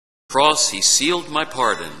Cross, he sealed my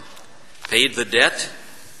pardon, paid the debt,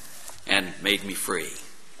 and made me free.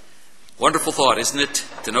 Wonderful thought, isn't it,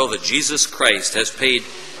 to know that Jesus Christ has paid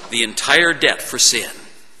the entire debt for sin.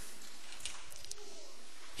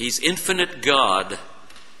 He's infinite God,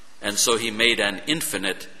 and so he made an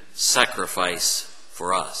infinite sacrifice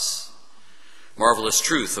for us. Marvelous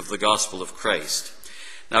truth of the gospel of Christ.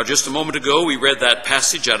 Now, just a moment ago, we read that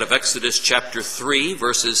passage out of Exodus chapter 3,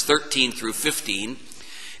 verses 13 through 15,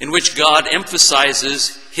 in which God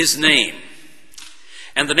emphasizes his name.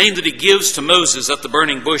 And the name that he gives to Moses at the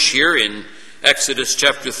burning bush here in Exodus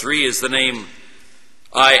chapter 3 is the name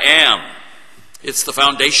I am. It's the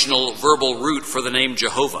foundational verbal root for the name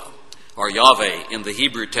Jehovah, or Yahweh in the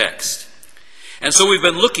Hebrew text. And so we've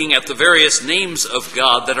been looking at the various names of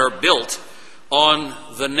God that are built on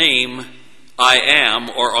the name I am,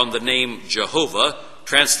 or on the name Jehovah,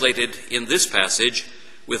 translated in this passage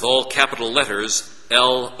with all capital letters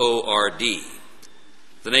L-O-R-D.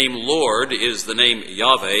 The name Lord is the name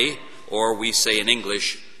Yahweh, or we say in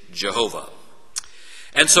English, Jehovah.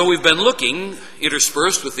 And so we've been looking,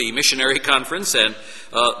 interspersed with the missionary conference and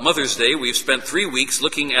Mother's Day, we've spent 3 weeks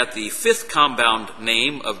looking at the fifth compound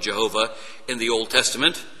name of Jehovah in the Old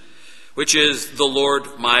Testament, which is the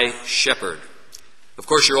Lord my shepherd. Of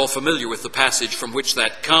course, you're all familiar with the passage from which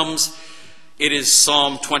that comes. It is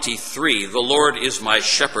Psalm 23. The Lord is my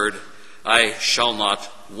shepherd, I shall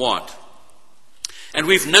not want. And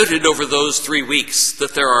we've noted over those 3 weeks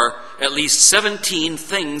that there are at least 17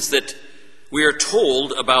 things that we are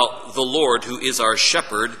told about the Lord who is our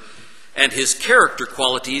shepherd and his character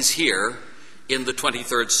qualities here in the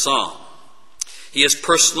 23rd Psalm. He is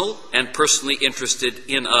personal and personally interested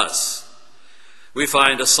in us. We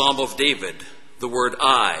find a Psalm of David, the word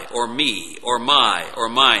I, or me, or my, or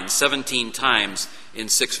mine, 17 times in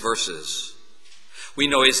 6 verses. We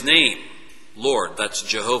know his name, Lord, that's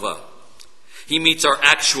Jehovah. He meets our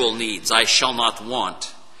actual needs, I shall not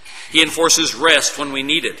want. He enforces rest when we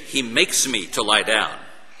need it. He makes me to lie down.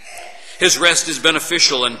 His rest is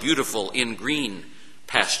beneficial and beautiful in green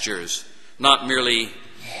pastures, not merely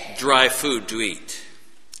dry food to eat.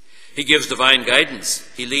 He gives divine guidance.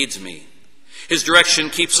 He leads me. His direction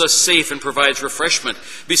keeps us safe and provides refreshment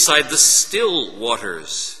beside the still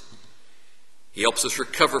waters. He helps us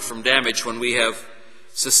recover from damage when we have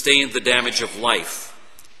sustained the damage of life.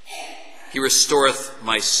 He restoreth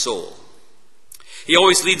my soul. He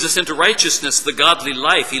always leads us into righteousness, the godly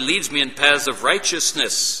life. He leads me in paths of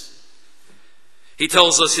righteousness. He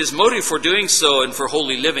tells us his motive for doing so and for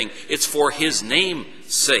holy living. It's for his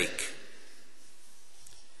name's sake.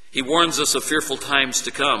 He warns us of fearful times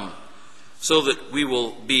to come so that we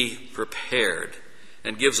will be prepared,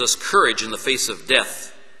 and gives us courage in the face of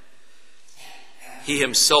death. He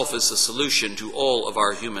himself is the solution to all of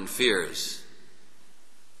our human fears.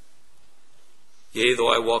 Yea,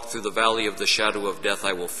 though I walk through the valley of the shadow of death,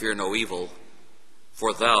 I will fear no evil,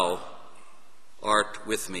 for thou art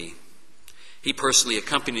with me. He personally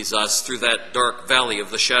accompanies us through that dark valley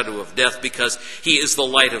of the shadow of death because he is the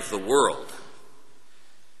light of the world.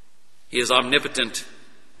 He is omnipotent,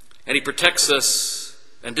 and he protects us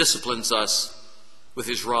and disciplines us with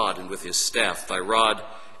his rod and with his staff. Thy rod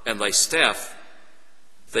and thy staff,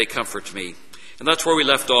 they comfort me. And that's where we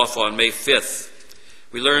left off on May 5th.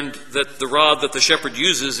 We learned that the rod that the shepherd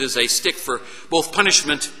uses is a stick for both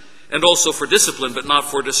punishment and also for discipline, but not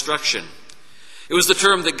for destruction. It was the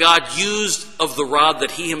term that God used of the rod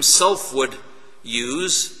that he himself would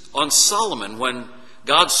use on Solomon when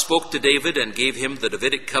God spoke to David and gave him the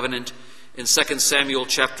Davidic covenant in 2 Samuel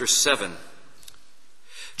chapter 7.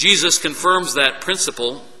 Jesus confirms that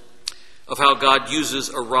principle of how God uses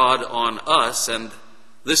a rod on us, and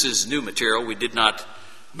this is new material. We did not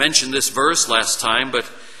mention this verse last time, but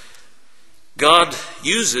God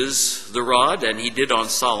uses the rod, and he did on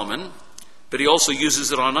Solomon, but he also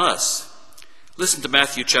uses it on us. Listen to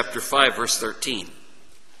Matthew chapter 5, verse 13.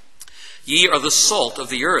 Ye are the salt of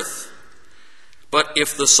the earth. But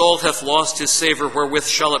if the salt hath lost his savor, wherewith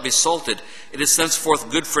shall it be salted? It is thenceforth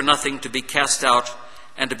good for nothing, to be cast out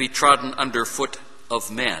and to be trodden under foot of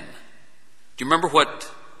men. Do you remember what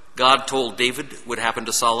God told David would happen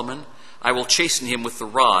to Solomon? I will chasten him with the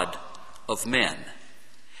rod of men,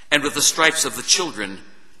 and with the stripes of the children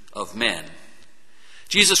of men.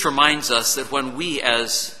 Jesus reminds us that when we,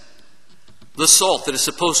 as the salt that is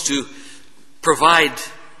supposed to provide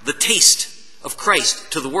the taste of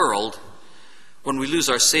Christ to the world, when we lose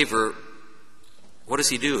our savor, what does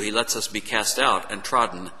he do? He lets us be cast out and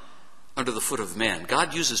trodden under the foot of men.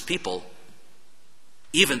 God uses people,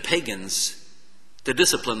 even pagans, to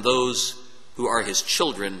discipline those who are his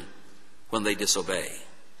children when they disobey.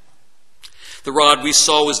 The rod we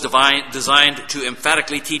saw was designed to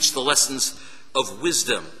emphatically teach the lessons of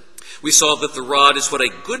wisdom. We saw that the rod is what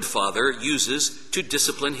a good father uses to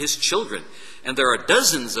discipline his children. And there are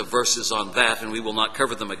dozens of verses on that, and we will not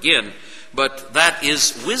cover them again. But that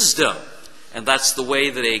is wisdom. And that's the way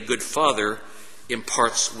that a good father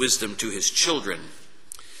imparts wisdom to his children.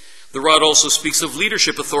 The rod also speaks of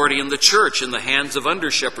leadership authority in the church in the hands of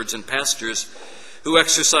under-shepherds and pastors who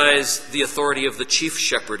exercise the authority of the chief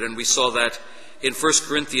shepherd. And we saw that in 1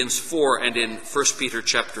 Corinthians 4 and in 1 Peter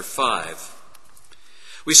chapter 5.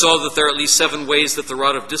 We saw that there are at least 7 ways that the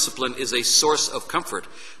rod of discipline is a source of comfort.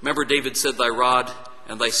 Remember, David said, "Thy rod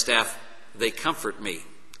and thy staff, they comfort me."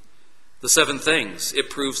 The 7 things: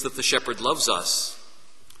 it proves that the shepherd loves us.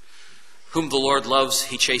 Whom the Lord loves,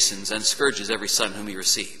 he chastens and scourges every son whom he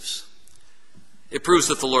receives. It proves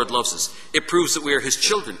that the Lord loves us. It proves that we are his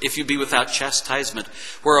children. If you be without chastisement,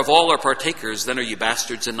 whereof all are partakers, then are you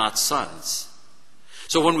bastards and not sons.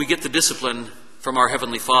 So when we get the discipline from our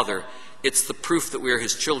Heavenly Father, it's the proof that we are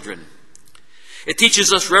his children. It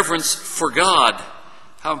teaches us reverence for God.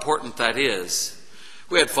 How important that is.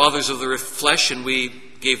 We had fathers of the flesh and we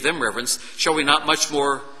gave them reverence. Shall we not much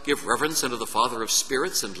more give reverence unto the Father of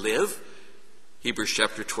spirits and live? Hebrews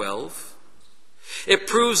chapter 12. It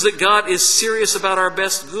proves that God is serious about our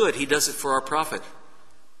best good. He does it for our profit.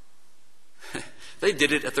 They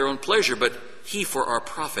did it at their own pleasure, but he for our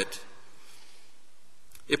profit.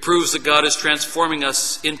 It proves that God is transforming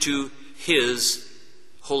us into his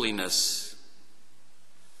holiness.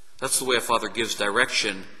 That's the way a father gives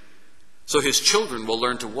direction, so his children will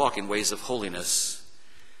learn to walk in ways of holiness.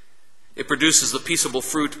 It produces the peaceable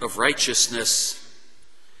fruit of righteousness,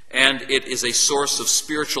 and it is a source of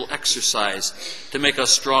spiritual exercise to make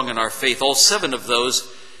us strong in our faith. All 7 of those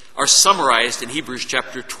are summarized in Hebrews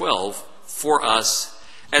chapter 12 for us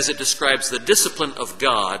as it describes the discipline of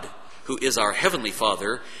God, who is our Heavenly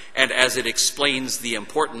Father, and as it explains the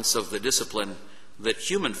importance of the discipline that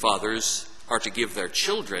human fathers are to give their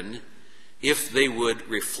children if they would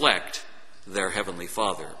reflect their Heavenly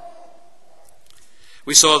Father.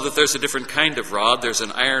 We saw that there's a different kind of rod. There's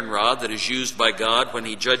an iron rod that is used by God when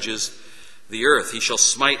he judges the earth. He shall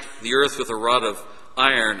smite the earth with a rod of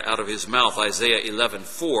iron out of his mouth, Isaiah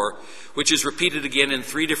 11:4, which is repeated again in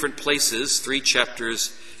 3 different places, 3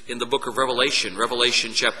 chapters in the book of Revelation.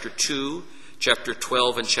 Revelation chapter 2, chapter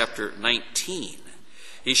 12, and chapter 19.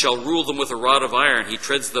 He shall rule them with a rod of iron. He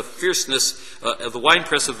treads the fierceness, the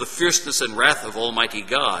winepress of the fierceness and wrath of Almighty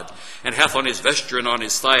God, and hath on his vesture and on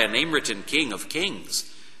his thigh a name written, King of Kings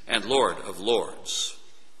and Lord of Lords.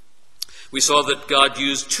 We saw that God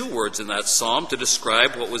used 2 words in that psalm to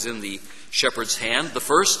describe what was in the shepherd's hand. The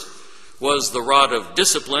first was the rod of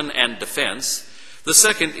discipline and defense. The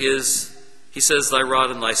second is, he says, thy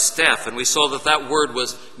rod and thy staff. And we saw that that word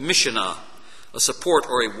was mishnah, a support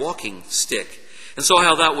or a walking stick. And so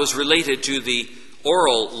how that was related to the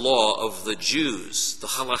oral law of the Jews, the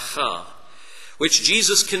halakha, which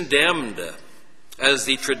Jesus condemned as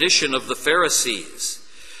the tradition of the Pharisees,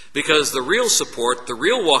 because the real support, the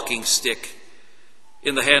real walking stick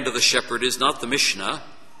in the hand of the shepherd is not the Mishnah,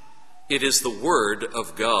 it is the Word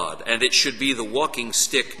of God, and it should be the walking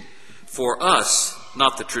stick for us,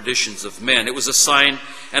 not the traditions of men. It was a sign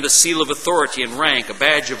and a seal of authority and rank, a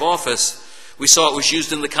badge of office. We saw it was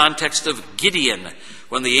used in the context of Gideon,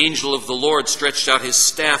 when the angel of the Lord stretched out his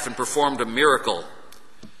staff and performed a miracle.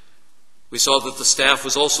 We saw that the staff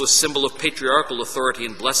was also a symbol of patriarchal authority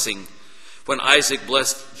and blessing, when Isaac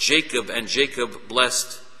blessed Jacob and Jacob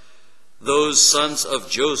blessed those sons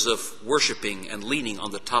of Joseph worshiping and leaning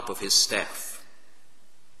on the top of his staff.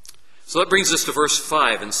 So that brings us to verse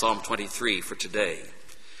 5 in Psalm 23 for today.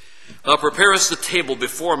 Thou preparest a table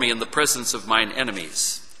before me in the presence of mine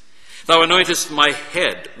enemies. Thou anointest my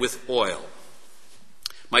head with oil.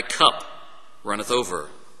 My cup runneth over.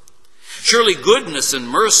 Surely goodness and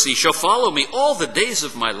mercy shall follow me all the days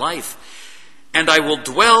of my life, and I will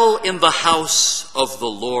dwell in the house of the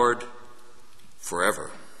Lord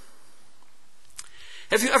forever.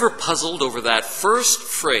 Have you ever puzzled over that first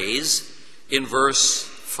phrase in verse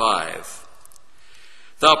 5?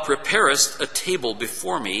 Thou preparest a table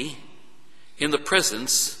before me in the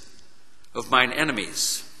presence of mine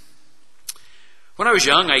enemies. When I was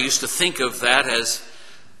young, I used to think of that as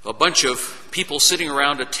a bunch of people sitting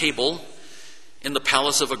around a table in the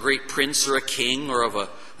palace of a great prince or a king or of a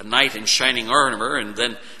knight in shining armor, and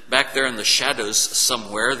then back there in the shadows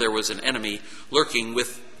somewhere there was an enemy lurking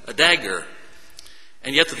with a dagger.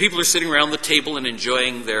 And yet the people are sitting around the table and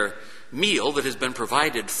enjoying their meal that has been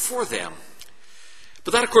provided for them.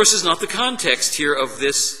 But that, of course, is not the context here of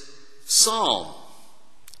this psalm.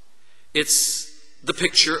 It's the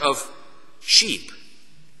picture of sheep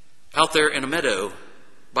out there in a meadow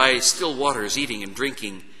by still waters, eating and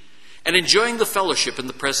drinking, and enjoying the fellowship in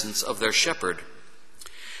the presence of their shepherd.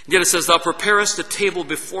 And yet it says, thou preparest a table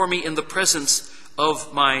before me in the presence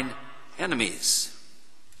of mine enemies.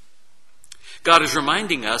 God is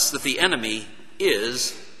reminding us that the enemy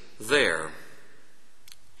is there.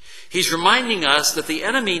 He's reminding us that the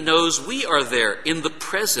enemy knows we are there in the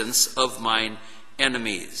presence of mine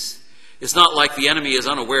enemies. It's not like the enemy is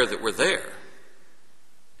unaware that we're there.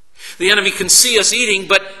 The enemy can see us eating,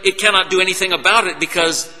 but it cannot do anything about it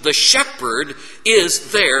because the shepherd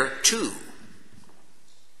is there too.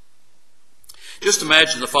 Just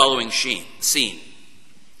imagine the following scene.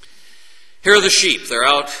 Here are the sheep. They're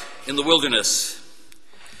out in the wilderness.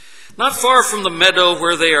 Not far from the meadow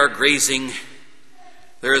where they are grazing,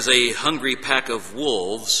 there is a hungry pack of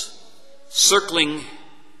wolves circling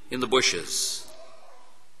in the bushes.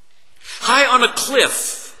 High on a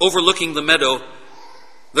cliff overlooking the meadow,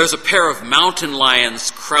 there's a pair of mountain lions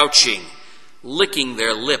crouching, licking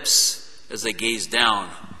their lips as they gaze down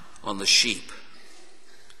on the sheep.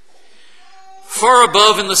 Far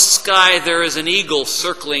above in the sky, there is an eagle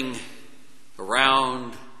circling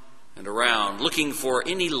around and around, looking for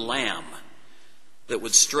any lamb that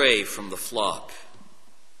would stray from the flock.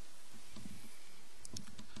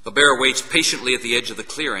 A bear waits patiently at the edge of the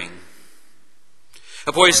clearing.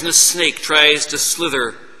 A poisonous snake tries to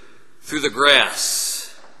slither through the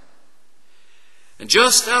grass. And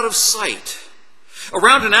just out of sight,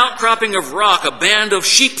 around an outcropping of rock, a band of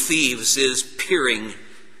sheep thieves is peering,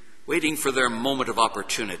 waiting for their moment of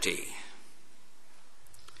opportunity.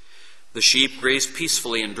 The sheep graze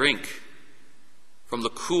peacefully and drink from the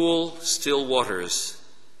cool, still waters,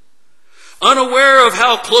 unaware of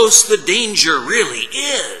how close the danger really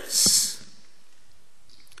is.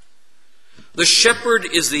 The shepherd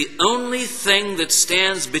is the only thing that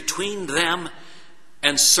stands between them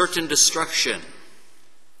and certain destruction.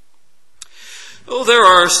 Oh, there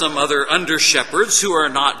are some other under-shepherds who are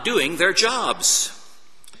not doing their jobs.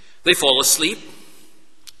 They fall asleep.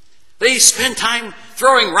 They spend time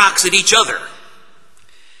throwing rocks at each other.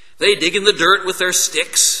 They dig in the dirt with their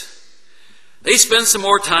sticks. They spend some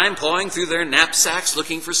more time pawing through their knapsacks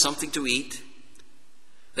looking for something to eat.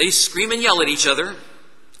 They scream and yell at each other.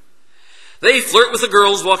 They flirt with the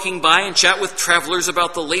girls walking by and chat with travelers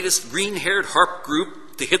about the latest green-haired harp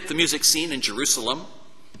group to hit the music scene in Jerusalem.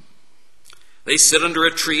 They sit under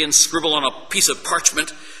a tree and scribble on a piece of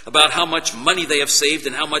parchment about how much money they have saved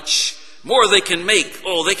and how much more they can make.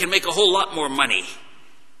 Oh, they can make a whole lot more money.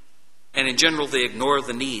 And in general, they ignore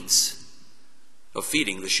the needs of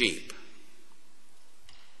feeding the sheep.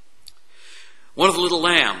 One of the little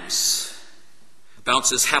lambs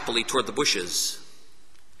bounces happily toward the bushes.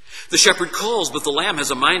 The shepherd calls, but the lamb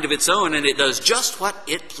has a mind of its own, and it does just what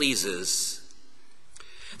it pleases.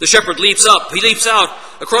 The shepherd leaps up. He leaps out.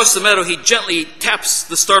 Across the meadow, he gently taps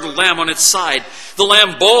the startled lamb on its side. The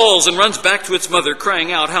lamb bawls and runs back to its mother,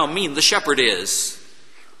 crying out how mean the shepherd is.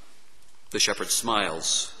 The shepherd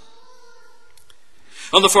smiles.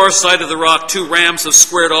 On the far side of the rock, two rams have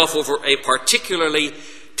squared off over a particularly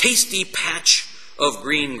tasty patch of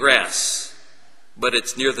green grass. But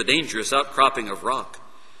it's near the dangerous outcropping of rock.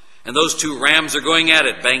 And those two rams are going at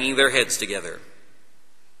it, banging their heads together.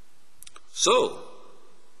 So,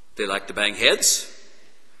 they like to bang heads?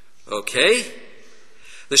 Okay.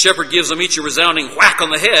 The shepherd gives them each a resounding whack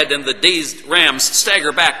on the head, and the dazed rams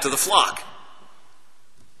stagger back to the flock.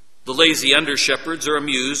 The lazy under-shepherds are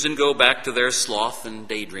amused and go back to their sloth and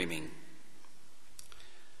daydreaming.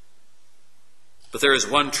 But there is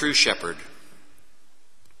one true shepherd.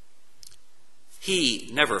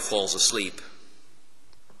 He never falls asleep.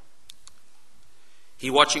 He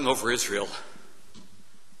watching over Israel,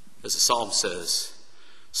 as the psalm says,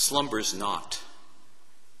 slumbers not,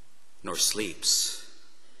 nor sleeps.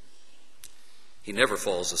 He never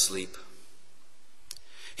falls asleep.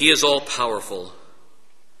 He is all-powerful.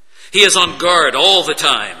 He is on guard all the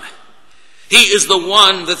time. He is the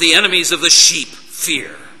one that the enemies of the sheep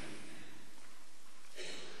fear.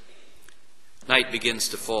 Night begins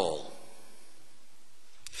to fall.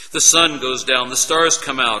 The sun goes down. The stars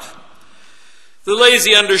come out. The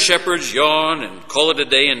lazy under-shepherds yawn and call it a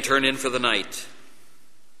day and turn in for the night.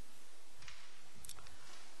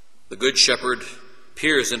 The good shepherd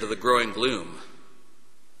peers into the growing gloom.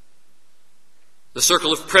 The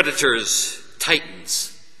circle of predators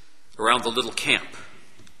tightens around the little camp.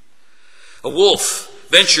 A wolf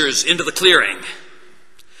ventures into the clearing.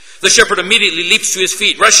 The shepherd immediately leaps to his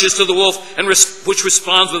feet, rushes to the wolf, which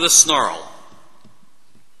responds with a snarl.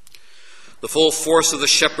 The full force of the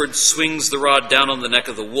shepherd swings the rod down on the neck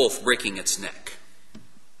of the wolf, breaking its neck.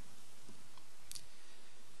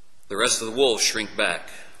 The rest of the wolves shrink back.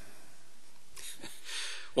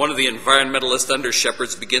 One of the environmentalist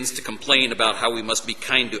under-shepherds begins to complain about how we must be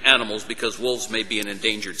kind to animals because wolves may be an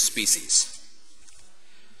endangered species.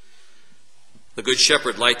 The good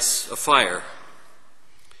shepherd lights a fire,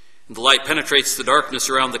 and the light penetrates the darkness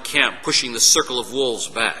around the camp, pushing the circle of wolves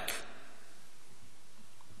back.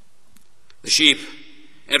 The sheep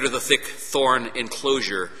enter the thick thorn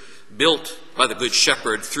enclosure built by the good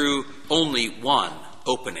shepherd through only one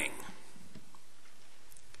opening.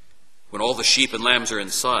 When all the sheep and lambs are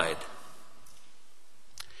inside,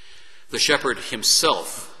 the shepherd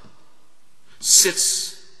himself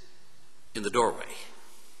sits in the doorway,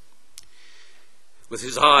 with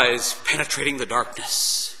his eyes penetrating the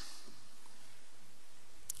darkness.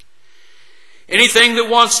 Anything that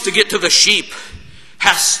wants to get to the sheep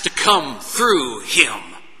has to come through him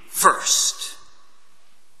first.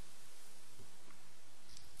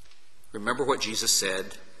 Remember what Jesus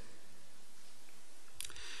said?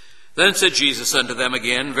 Then said Jesus unto them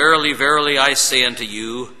again, Verily, verily, I say unto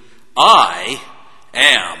you, I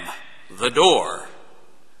am the door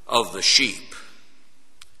of the sheep.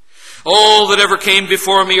 All that ever came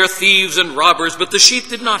before me are thieves and robbers, but the sheep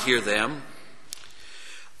did not hear them.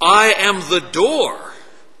 I am the door.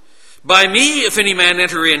 By me, if any man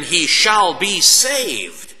enter in, he shall be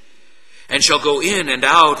saved, and shall go in and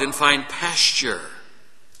out and find pasture.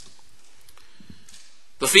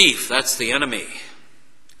 The thief, that's the enemy,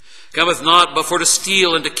 cometh not but for to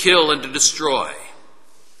steal and to kill and to destroy.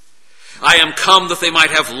 I am come that they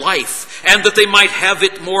might have life, and that they might have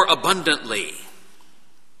it more abundantly.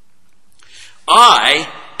 I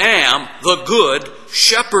am the good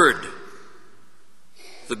shepherd.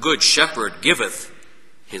 The good shepherd giveth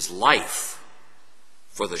his life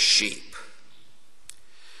for the sheep.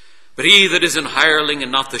 But he that is an hireling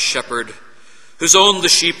and not the shepherd, whose own the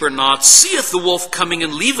sheep are not, seeth the wolf coming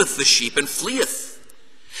and leaveth the sheep and fleeth.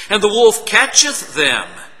 And the wolf catcheth them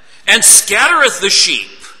and scattereth the sheep.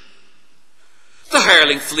 The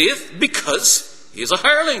hireling fleeth because he is a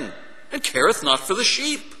hireling and careth not for the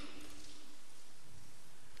sheep.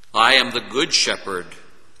 I am the good shepherd,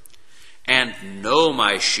 and know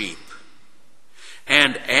my sheep,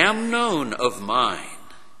 and am known of mine.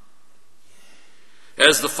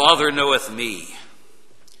 As the Father knoweth me,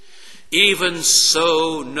 even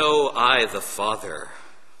so know I the Father.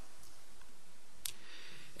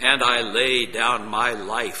 And I lay down my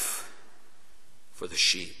life for the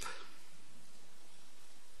sheep.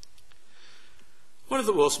 One of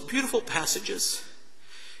the most beautiful passages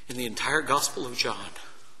in the entire Gospel of John.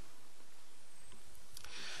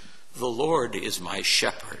 The Lord is my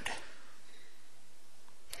shepherd,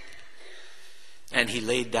 and he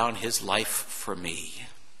laid down his life for me.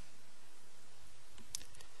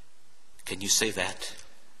 Can you say that?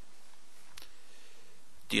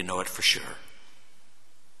 Do you know it for sure?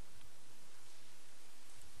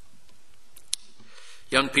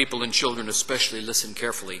 Young people and children especially, listen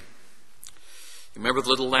carefully. Remember the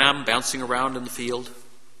little lamb bouncing around in the field?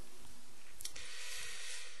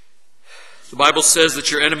 The Bible says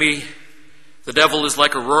that your enemy, the devil, is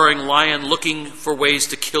like a roaring lion looking for ways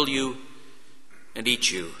to kill you and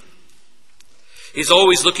eat you. He's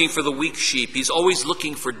always looking for the weak sheep. He's always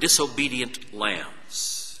looking for disobedient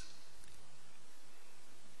lambs.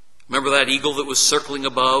 Remember that eagle that was circling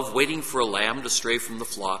above, waiting for a lamb to stray from the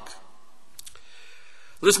flock?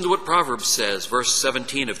 Listen to what Proverbs says, verse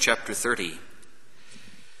 17 of chapter 30.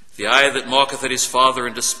 The eye that mocketh at his father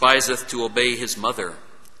and despiseth to obey his mother.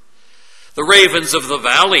 The ravens of the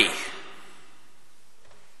valley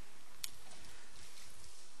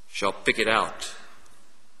shall pick it out.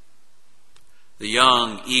 The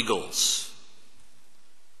young eagles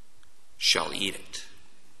shall eat it.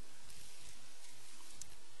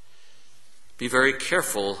 Be very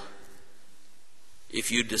careful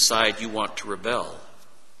if you decide you want to rebel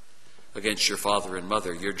against your father and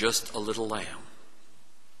mother. You're just a little lamb.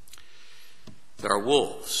 There are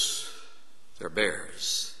wolves. There are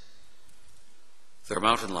bears. There are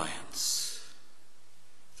mountain lions.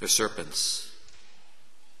 There are serpents.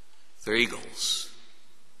 There are eagles.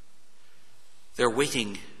 They're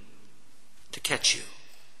waiting to catch you.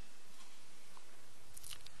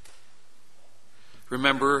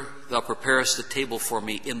 Remember, thou preparest the table for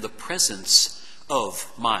me in the presence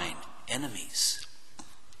of mine enemies.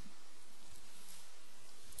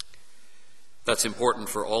 That's important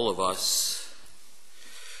for all of us.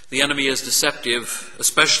 The enemy is deceptive,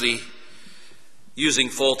 especially using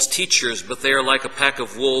false teachers, but they are like a pack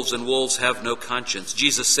of wolves, and wolves have no conscience.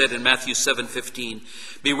 Jesus said in Matthew 7:15,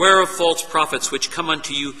 Beware of false prophets which come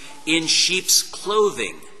unto you in sheep's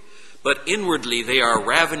clothing, but inwardly they are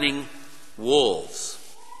ravening wolves.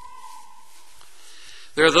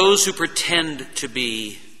 There are those who pretend to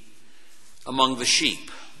be among the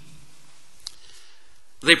sheep.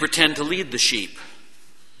 They pretend to lead the sheep,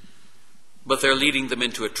 but they're leading them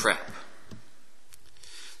into a trap.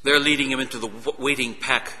 They're leading them into the waiting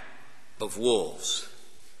pack of wolves.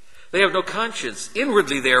 They have no conscience.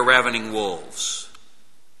 Inwardly they are ravening wolves.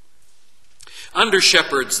 Under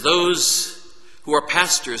shepherds, those who are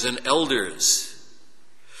pastors and elders,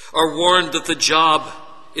 are warned that the job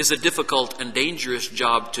is a difficult and dangerous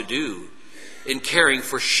job to do in caring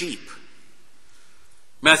for sheep.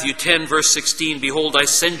 Matthew 10, verse 16, "Behold, I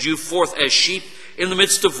send you forth as sheep in the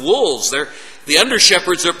midst of wolves." The under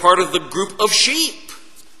shepherds are part of the group of sheep.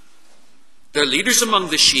 They're leaders among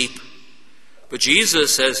the sheep. But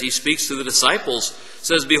Jesus, as he speaks to the disciples,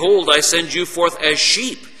 says, "Behold, I send you forth as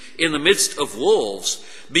sheep in the midst of wolves.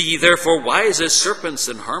 Be ye therefore wise as serpents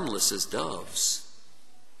and harmless as doves."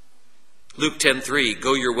 Luke 10:3,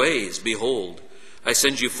 "Go your ways, behold, I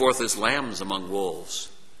send you forth as lambs among wolves."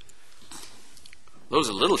 Those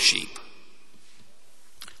are little sheep.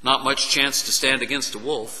 Not much chance to stand against a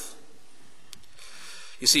wolf.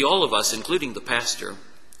 You see, all of us, including the pastor,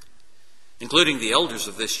 including the elders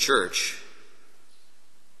of this church,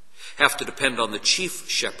 have to depend on the chief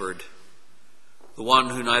shepherd, the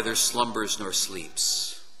one who neither slumbers nor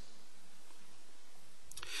sleeps,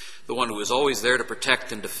 the one who is always there to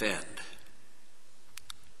protect and defend.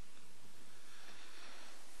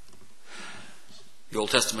 The Old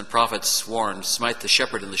Testament prophets warned, "Smite the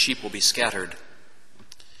shepherd and the sheep will be scattered."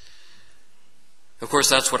 Of course,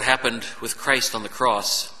 that's what happened with Christ on the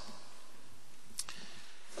cross.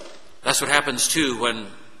 That's what happens too when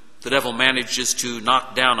the devil manages to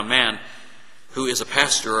knock down a man who is a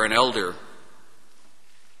pastor or an elder.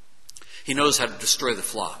 He knows how to destroy the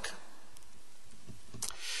flock.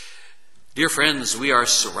 Dear friends, we are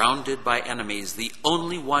surrounded by enemies. The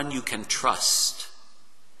only one you can trust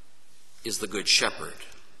is the good shepherd.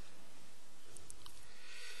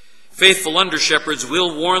 Faithful under-shepherds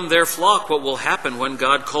will warn their flock what will happen when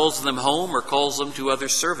God calls them home or calls them to other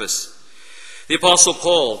service. The Apostle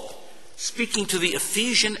Paul, speaking to the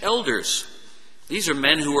Ephesian elders, these are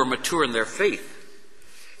men who are mature in their faith.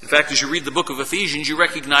 In fact, as you read the book of Ephesians, you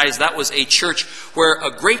recognize that was a church where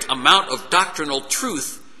a great amount of doctrinal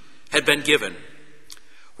truth had been given,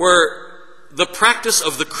 where the practice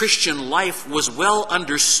of the Christian life was well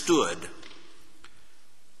understood.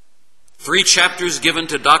 3 chapters given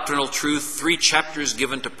to doctrinal truth, 3 chapters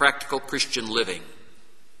given to practical Christian living.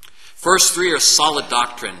 First 3 are solid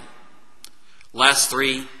doctrine. Last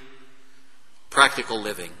 3, practical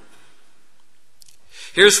living.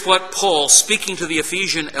 Here's what Paul, speaking to the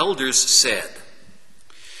Ephesian elders, said.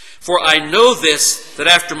 "For I know this, that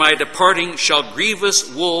after my departing shall grievous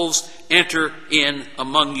wolves enter in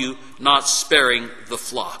among you, not sparing the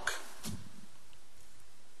flock."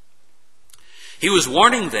 He was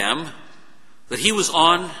warning them that he was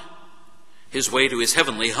on his way to his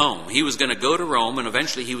heavenly home. He was going to go to Rome, and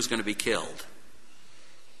eventually he was going to be killed.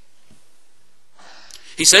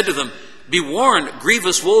 He said to them, "Be warned,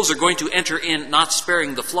 grievous wolves are going to enter in, not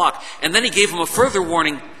sparing the flock." And then he gave them a further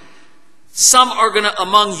warning. "Some are going to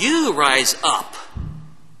among you rise up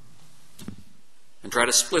and try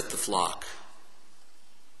to split the flock."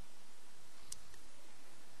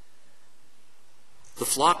 The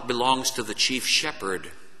flock belongs to the chief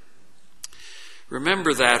shepherd.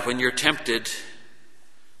 Remember that when you're tempted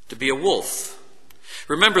to be a wolf.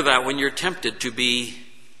 Remember that when you're tempted to be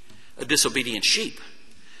a disobedient sheep.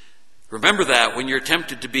 Remember that when you're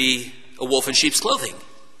tempted to be a wolf in sheep's clothing.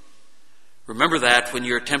 Remember that when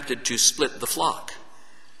you're tempted to split the flock.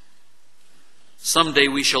 Someday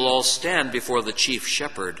we shall all stand before the chief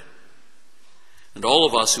shepherd, and all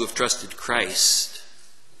of us who have trusted Christ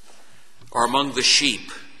are among the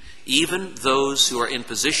sheep, even those who are in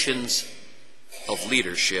positions of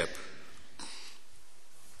leadership.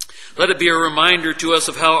 Let it be a reminder to us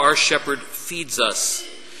of how our shepherd feeds us.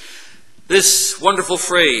 This wonderful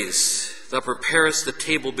phrase, "Thou preparest the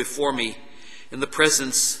table before me in the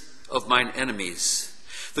presence of mine enemies."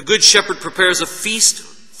 The good shepherd prepares a feast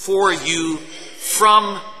for you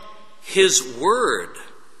from his word.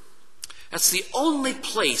 That's the only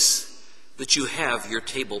place that you have your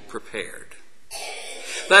table prepared.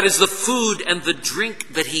 That is the food and the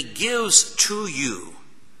drink that he gives to you.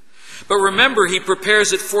 But remember, he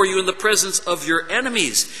prepares it for you in the presence of your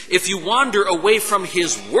enemies. If you wander away from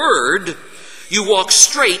his word, you walk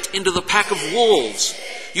straight into the pack of wolves.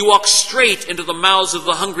 You walk straight into the mouths of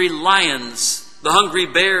the hungry lions, the hungry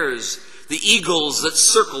bears, the eagles that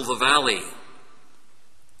circle the valley.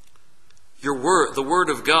 Your word, the word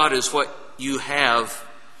of God, is what you have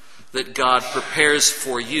that God prepares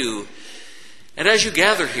for you. And as you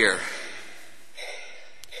gather here,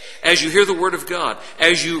 as you hear the word of God,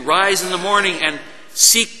 as you rise in the morning and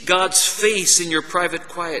seek God's face in your private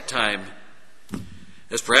quiet time,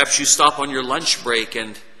 as perhaps you stop on your lunch break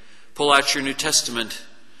and pull out your New Testament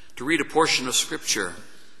to read a portion of Scripture,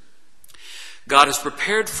 God has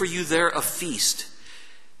prepared for you there a feast.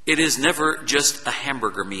 It is never just a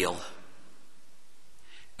hamburger meal.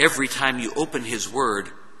 Every time you open His Word,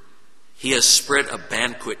 He has spread a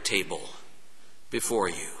banquet table before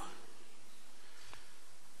you.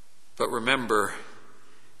 But remember,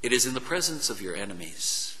 it is in the presence of your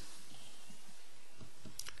enemies.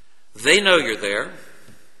 They know you're there.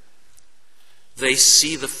 They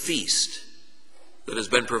see the feast that has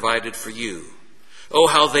been provided for you. Oh,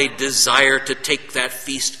 how they desire to take that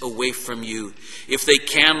feast away from you. If they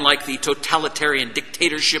can, like the totalitarian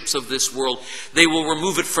dictatorships of this world, they will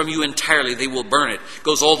remove it from you entirely. They will burn it. It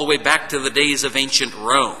goes all the way back to the days of ancient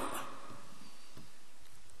Rome.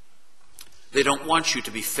 They don't want you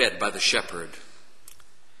to be fed by the shepherd.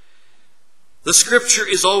 The Scripture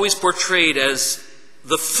is always portrayed as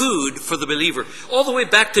the food for the believer. All the way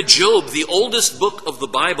back to Job, the oldest book of the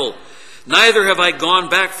Bible. Neither have I gone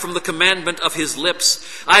back from the commandment of His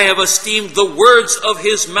lips. I have esteemed the words of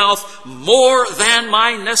His mouth more than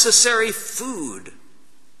my necessary food.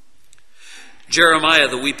 Jeremiah,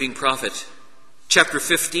 the weeping prophet, chapter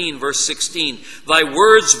 15, verse 16. Thy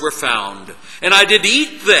words were found, and I did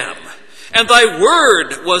eat them. And thy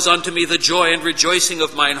word was unto me the joy and rejoicing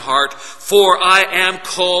of mine heart, for I am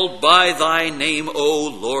called by thy name,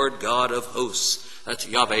 O Lord God of hosts. That's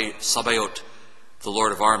Yahweh Sabaoth, the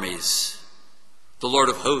Lord of armies, the Lord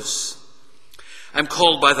of hosts. I'm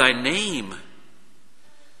called by thy name.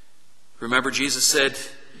 Remember, Jesus said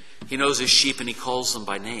He knows His sheep and He calls them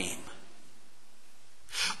by name.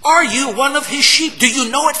 Are you one of His sheep? Do you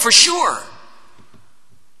know it for sure?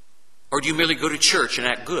 Or do you merely go to church and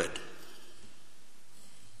act good?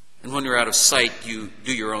 And when you're out of sight, you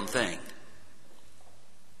do your own thing.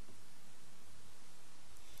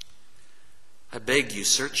 I beg you,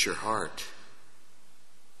 search your heart.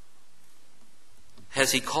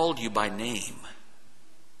 Has He called you by name?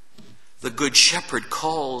 The Good Shepherd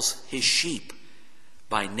calls His sheep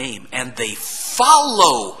by name, and they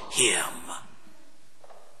follow Him.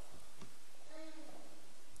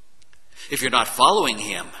 If you're not following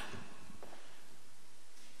Him,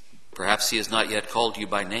 perhaps He has not yet called you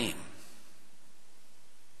by name.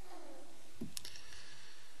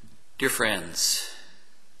 Dear friends,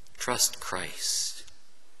 trust Christ.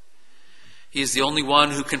 He is the only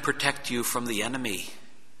one who can protect you from the enemy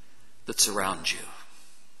that surrounds you.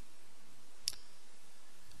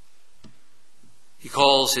 He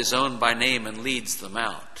calls His own by name and leads them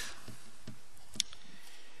out.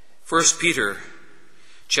 1 Peter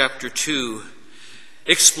chapter 2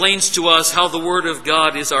 explains to us how the Word of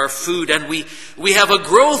God is our food, and we have a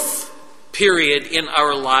growth period in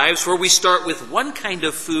our lives where we start with one kind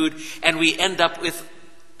of food and we end up with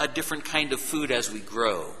a different kind of food as we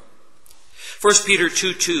grow. 1 Peter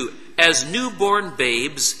 2:2, as newborn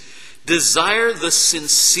babes, desire the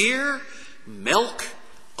sincere milk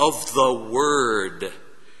of the Word,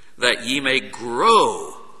 that ye may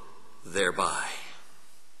grow thereby.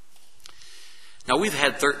 Now, we've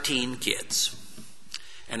had 13 kids.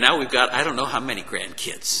 And now we've got, I don't know how many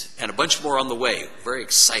grandkids, and a bunch more on the way. Very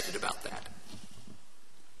excited about that.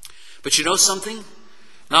 But you know something?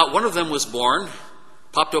 Not one of them was born,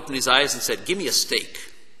 popped open his eyes and said, give me a steak.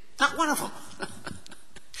 Not one of them.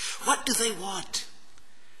 What do they want?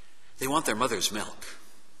 They want their mother's milk.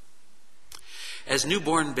 As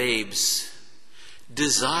newborn babes,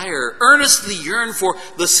 desire, earnestly yearn for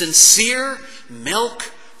the sincere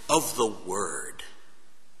milk of the Word,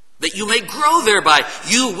 that you may grow thereby.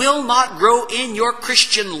 You will not grow in your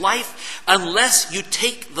Christian life unless you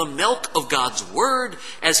take the milk of God's Word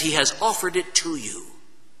as He has offered it to you.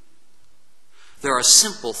 There are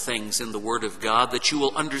simple things in the Word of God that you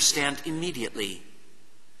will understand immediately.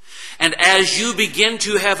 And as you begin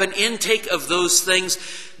to have an intake of those things,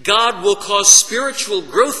 God will cause spiritual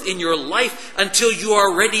growth in your life until you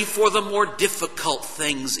are ready for the more difficult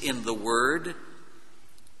things in the Word.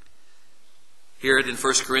 Hear it in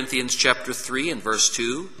 1 Corinthians chapter 3 and verse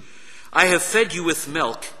 2. I have fed you with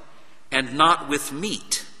milk and not with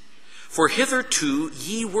meat, for hitherto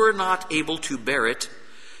ye were not able to bear it,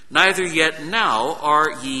 neither yet now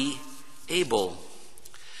are ye able.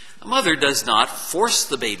 A mother does not force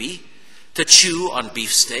the baby to chew on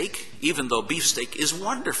beefsteak, even though beefsteak is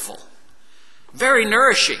wonderful, very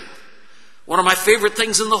nourishing, one of my favorite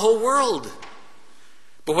things in the whole world.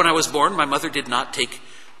 But when I was born, my mother did not take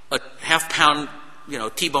a half-pound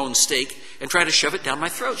T-bone steak and try to shove it down my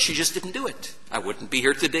throat. She just didn't do it. I wouldn't be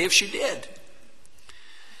here today if she did.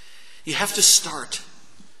 You have to start.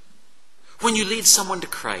 When you lead someone to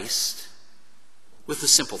Christ, with the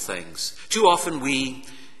simple things. Too often we,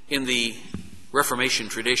 in the Reformation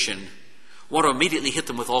tradition, want to immediately hit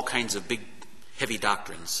them with all kinds of big, heavy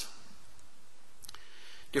doctrines.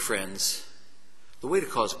 Dear friends, the way to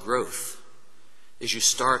cause growth is you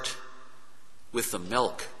start with the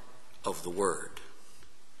milk of the Word.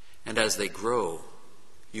 And as they grow,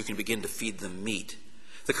 you can begin to feed them meat.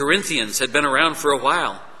 The Corinthians had been around for a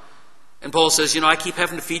while. And Paul says, I keep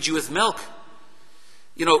having to feed you with milk.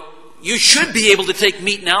 You should be able to take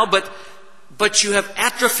meat now, but you have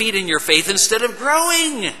atrophied in your faith instead of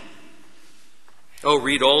growing. Oh,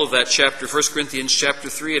 read all of that chapter, 1 Corinthians chapter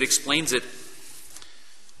 3. It explains it.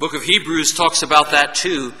 Book of Hebrews talks about that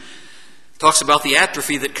too. Talks about the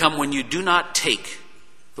atrophy that come when you do not take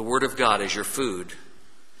the Word of God as your food.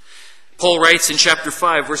 Paul writes in chapter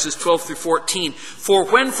 5, verses 12 through 14, "For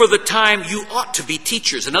when for the time you ought to be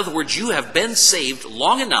teachers," in other words, you have been saved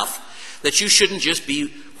long enough that you shouldn't just be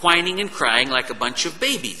whining and crying like a bunch of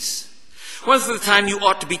babies. "When for the time you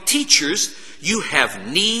ought to be teachers, you have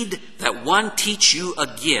need that one teach you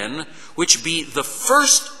again, which be the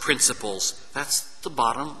first principles," that's the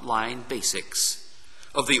bottom line basics,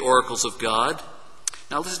 "of the oracles of God."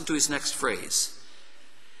 Now listen to his next phrase.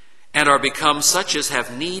 "And are become such as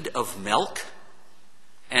have need of milk,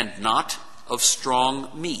 and not of strong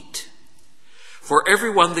meat. For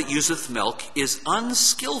everyone that useth milk is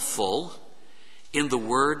unskillful in the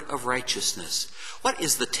word of righteousness." What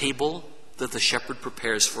is the table that the shepherd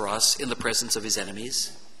prepares for us in the presence of his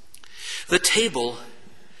enemies? The table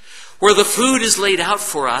where the food is laid out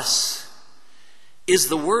for us is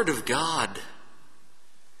the Word of God.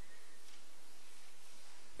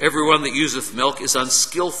 "Everyone that useth milk is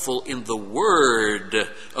unskillful in the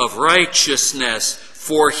word of righteousness,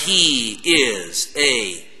 for he is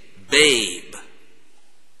a babe."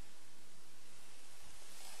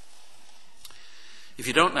 If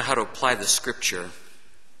you don't know how to apply the Scripture,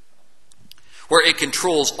 where it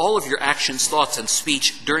controls all of your actions, thoughts, and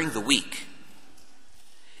speech during the week,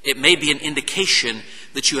 it may be an indication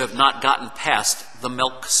that you have not gotten past the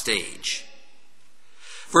milk stage.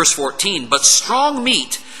 Verse 14, "But strong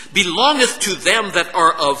meat belongeth to them that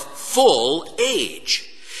are of full age,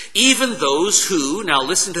 even those who," now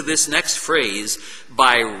listen to this next phrase,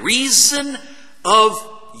 "by reason of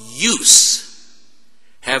use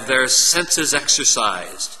have their senses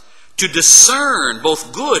exercised, to discern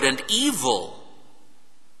both good and evil."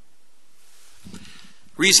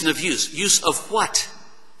 Reason of use. Use of what?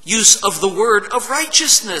 Use of the word of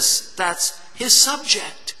righteousness. That's his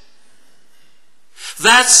subject.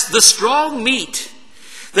 That's the strong meat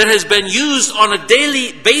that has been used on a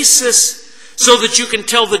daily basis so that you can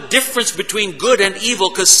tell the difference between good and evil,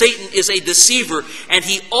 because Satan is a deceiver and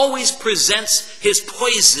he always presents his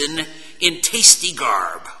poison in tasty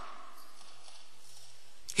garb.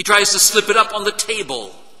 He tries to slip it up on the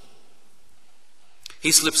table.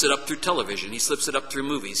 He slips it up through television. He slips it up through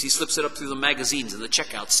movies. He slips it up through the magazines and the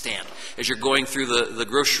checkout stand as you're going through the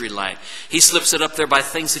grocery line. He slips it up there by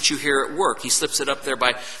things that you hear at work. He slips it up there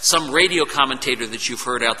by some radio commentator that you've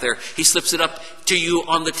heard out there. He slips it up to you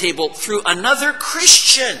on the table through another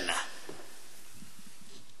Christian.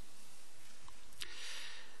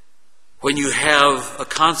 When you have a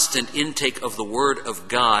constant intake of the Word of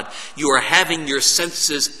God, you are having your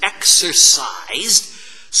senses exercised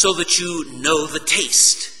so that you know the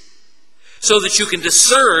taste, so that you can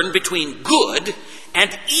discern between good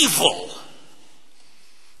and evil.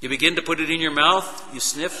 You begin to put it in your mouth, you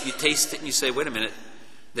sniff, you taste it, and you say, "Wait a minute,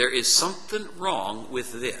 there is something wrong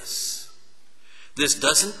with this. This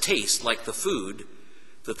doesn't taste like the food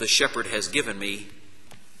that the shepherd has given me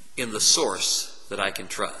in the source that I can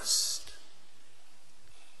trust."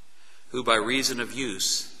 Who by reason of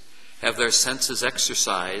use have their senses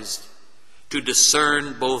exercised to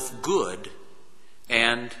discern both good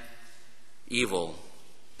and evil.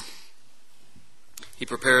 He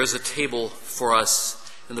prepares a table for us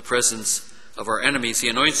in the presence of our enemies. He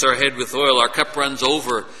anoints our head with oil, our cup runs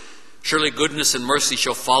over. Surely goodness and mercy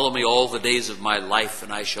shall follow me all the days of my life,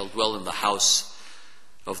 and I shall dwell in the house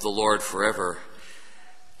of the Lord forever.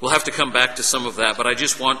 We'll have to come back to some of that, but I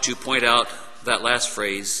just want to point out that last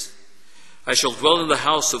phrase, "I shall dwell in the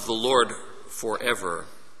house of the Lord forever."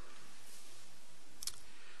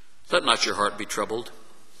 Let not your heart be troubled.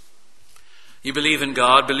 You believe in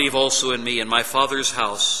God, believe also in me. In my Father's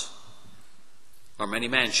house are many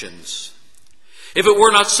mansions. If it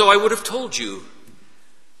were not so, I would have told you.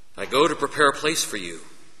 I go to prepare a place for you.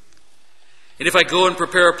 And if I go and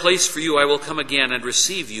prepare a place for you, I will come again and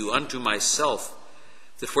receive you unto myself,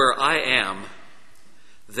 that where I am,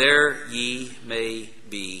 there ye may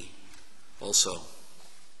be also.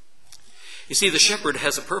 You see, the shepherd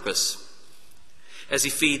has a purpose. As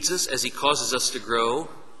he feeds us, as he causes us to grow,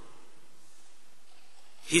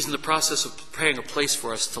 he's in the process of preparing a place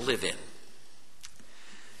for us to live in.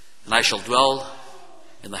 And I shall dwell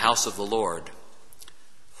in the house of the Lord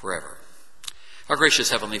forever. Our gracious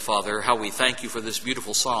Heavenly Father, how we thank you for this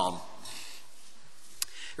beautiful psalm.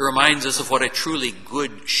 It reminds us of what a truly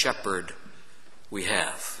good shepherd we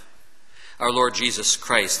have. Our Lord Jesus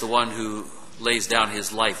Christ, the one who lays down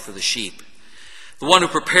his life for the sheep. The one who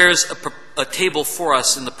prepares a table for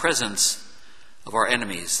us in the presence of our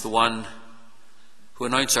enemies. The one who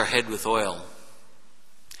anoints our head with oil.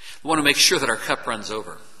 The one who makes sure that our cup runs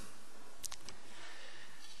over.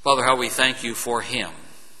 Father, how we thank you for him,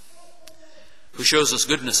 who shows us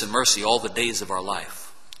goodness and mercy all the days of our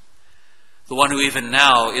life. The one who even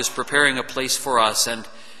now is preparing a place for us. And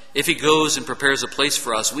if he goes and prepares a place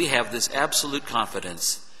for us, we have this absolute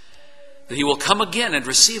confidence that he will come again and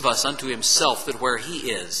receive us unto himself, that where he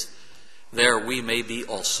is, there we may be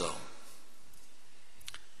also.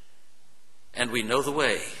 And we know the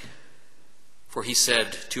way, for he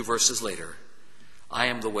said 2 verses later, I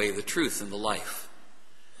am the way, the truth, and the life.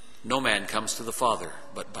 No man comes to the Father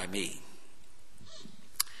but by me.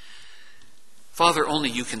 Father, only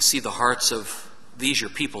you can see the hearts of these your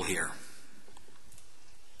people here.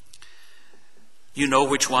 You know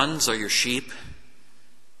which ones are your sheep.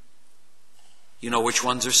 You know which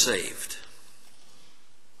ones are saved.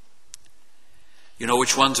 You know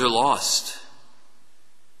which ones are lost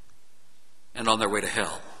and on their way to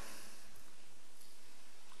hell.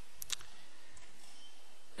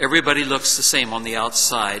 Everybody looks the same on the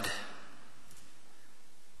outside.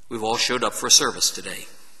 We've all showed up for a service today.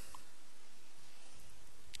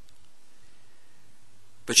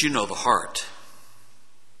 But you know the heart.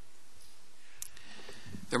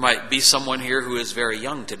 There might be someone here who is very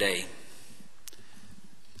young today,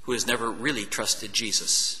 who has never really trusted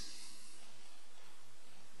Jesus.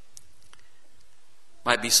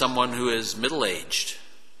 Might be someone who is middle-aged,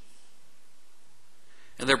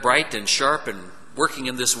 and they're bright and sharp and working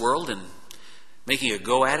in this world and making a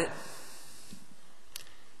go at it,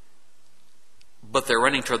 but they're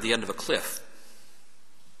running toward the end of a cliff.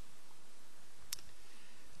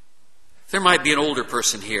 There might be an older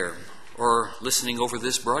person here or listening over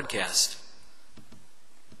this broadcast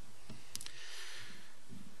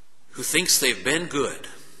who thinks they've been good,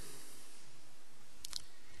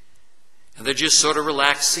 and they're just sort of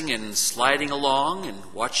relaxing and sliding along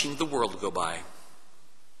and watching the world go by,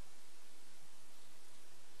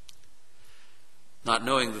 not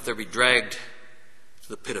knowing that they'll be dragged to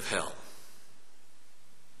the pit of hell.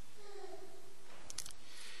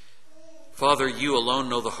 Father, you alone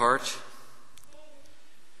know the heart.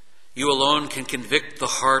 You alone can convict the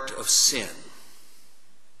heart of sin.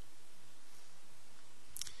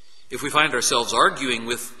 If we find ourselves arguing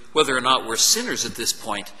with whether or not we're sinners at this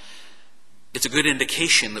point, it's a good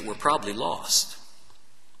indication that we're probably lost.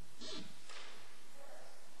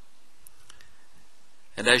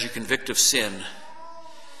 And as you convict of sin,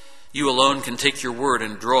 you alone can take your word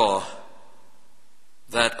and draw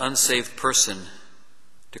that unsaved person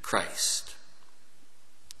to Christ.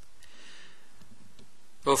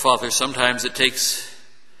 Oh, Father, sometimes it takes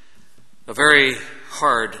a very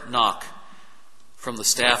hard knock from the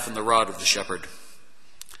staff and the rod of the shepherd.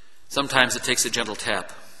 Sometimes it takes a gentle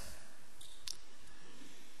tap.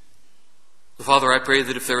 Father, I pray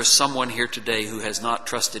that if there is someone here today who has not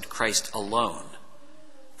trusted Christ alone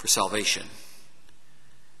for salvation,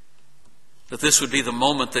 that this would be the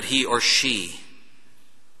moment that he or she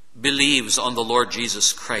believes on the Lord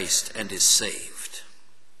Jesus Christ and is saved,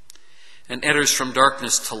 and enters from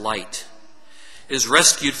darkness to light, is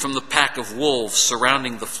rescued from the pack of wolves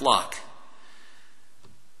surrounding the flock,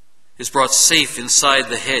 is brought safe inside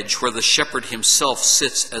the hedge where the shepherd himself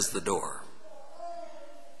sits as the door.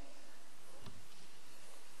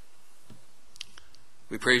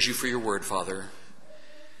 We praise you for your word, Father.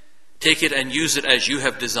 Take it and use it as you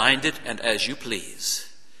have designed it and as you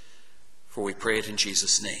please. For we pray it in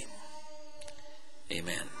Jesus' name.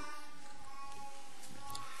 Amen.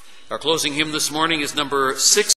 Our closing hymn this morning is number 6.